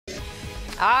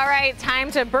All right, time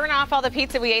to burn off all the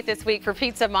pizza we ate this week for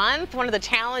Pizza Month. One of the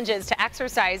challenges to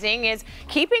exercising is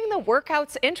keeping the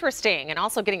workouts interesting and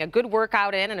also getting a good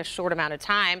workout in a short amount of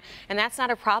time. And that's not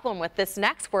a problem with this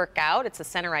next workout. It's a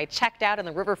center I checked out in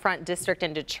the Riverfront District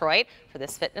in Detroit for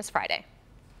this Fitness Friday.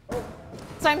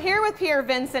 So I'm here with Pierre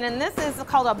Vincent, and this is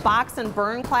called a box and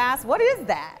burn class. What is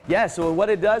that? Yeah, so what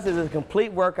it does is a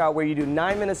complete workout where you do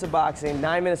 9 minutes of boxing,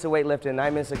 9 minutes of weightlifting,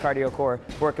 9 minutes of cardio core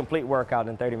for a complete workout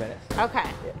in 30 minutes. Okay.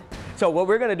 Yeah. So what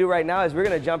we're going to do right now is we're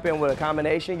going to jump in with a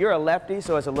combination. You're a lefty,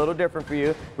 so it's a little different for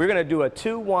you. We're going to do a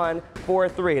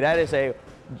 2-1-4-3. That is a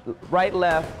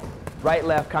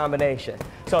right-left combination.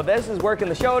 So this is working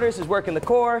the shoulders, this is working the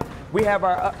core. We have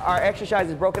our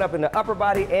exercises broken up into upper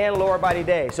body and lower body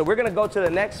days. So we're gonna go to the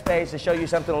next phase to show you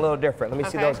something a little different. Let me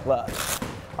see those gloves.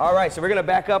 All right, so we're gonna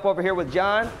back up over here with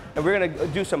John, and we're gonna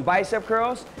do some bicep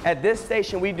curls. At this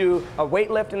station, we do a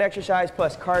weightlifting exercise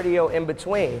plus cardio in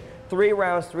between. 3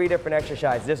 rounds, 3 different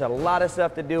exercises. There's a lot of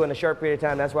stuff to do in a short period of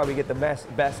time. That's why we get the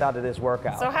best out of this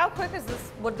workout. So how quick is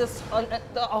this? Would this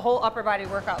a whole upper body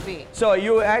workout be? So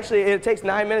you actually, it takes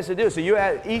 9 minutes to do. So you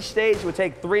at each stage would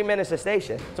take 3 minutes a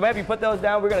station. So maybe you put those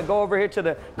down. We're gonna go over here to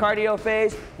the cardio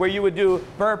phase where you would do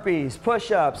burpees,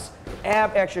 push-ups,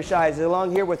 ab exercises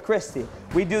along here with Christy.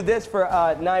 We do this for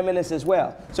 9 minutes as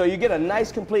well. So you get a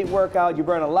nice complete workout, you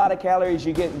burn a lot of calories,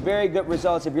 you get very good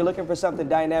results. If you're looking for something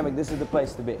dynamic, this is the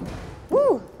place to be.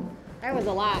 Woo! That was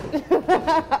a lot.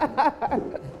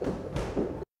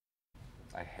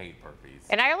 I hate burpees.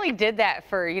 And I only did that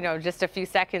for, just a few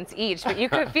seconds each, but you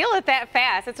could feel it that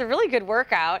fast. It's a really good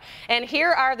workout. And here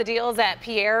are the deals that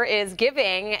Pierre is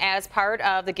giving as part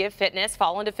of the Give Fitness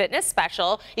Fall into Fitness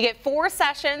special. You get 4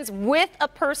 sessions with a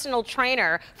personal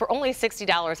trainer for only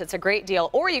 $60. It's a great deal.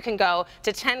 Or you can go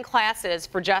to 10 classes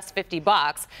for just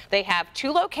 $50. They have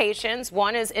 2 locations.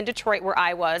 One is in Detroit, where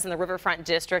I was, in the Riverfront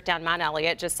District down Mount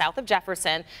Elliott, just south of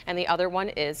Jefferson, and the other one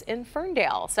is in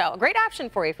Ferndale. So a great option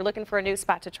for you if you're looking for a new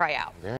spot to try out.